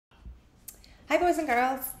Hi boys and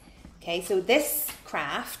girls. Okay, so this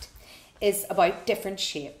craft is about different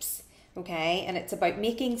shapes, okay, and it's about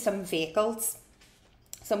making some vehicles.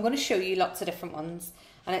 So I'm going to show you lots of different ones,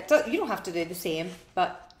 and you don't have to do the same,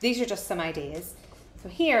 but these are just some ideas. So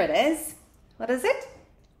here it is. What is it?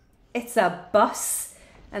 It's a bus,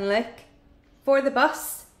 and look, for the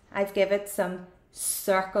bus I've given it some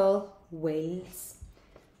circle wheels.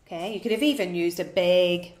 Okay, you could have even used a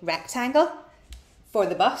big rectangle for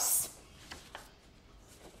the bus.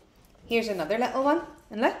 Here's another little one,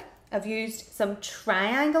 and look, I've used some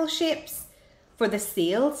triangle shapes for the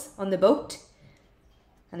sails on the boat,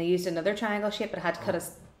 and I used another triangle shape, but I had to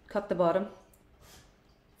cut the bottom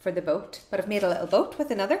for the boat. But I've made a little boat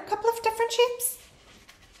with another couple of different shapes.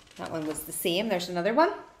 That one was the same. There's another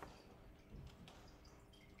one.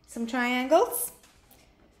 Some triangles.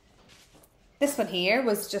 This one here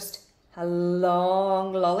was just a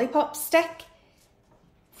long lollipop stick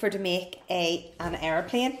to make an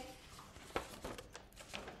airplane.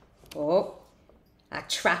 Oh, a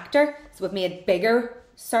tractor. So we've made bigger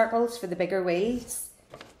circles for the bigger wheels.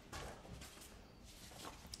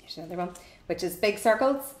 Here's another one, which is big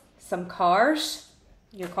circles. Some cars,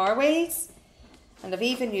 your car wheels. And I've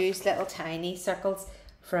even used little tiny circles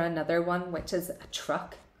for another one, which is a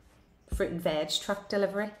truck, fruit and veg truck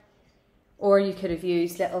delivery. Or you could have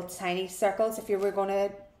used little tiny circles if you were going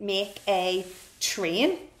to make a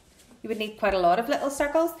train. You would need quite a lot of little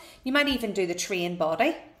circles. You might even do the train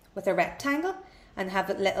body with a rectangle and have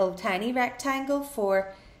a little tiny rectangle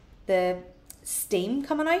for the steam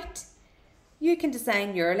coming out. You can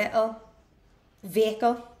design your little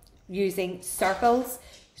vehicle using circles,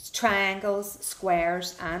 triangles,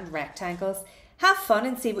 squares and rectangles. Have fun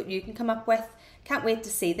and see what you can come up with. Can't wait to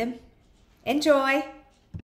see them. Enjoy!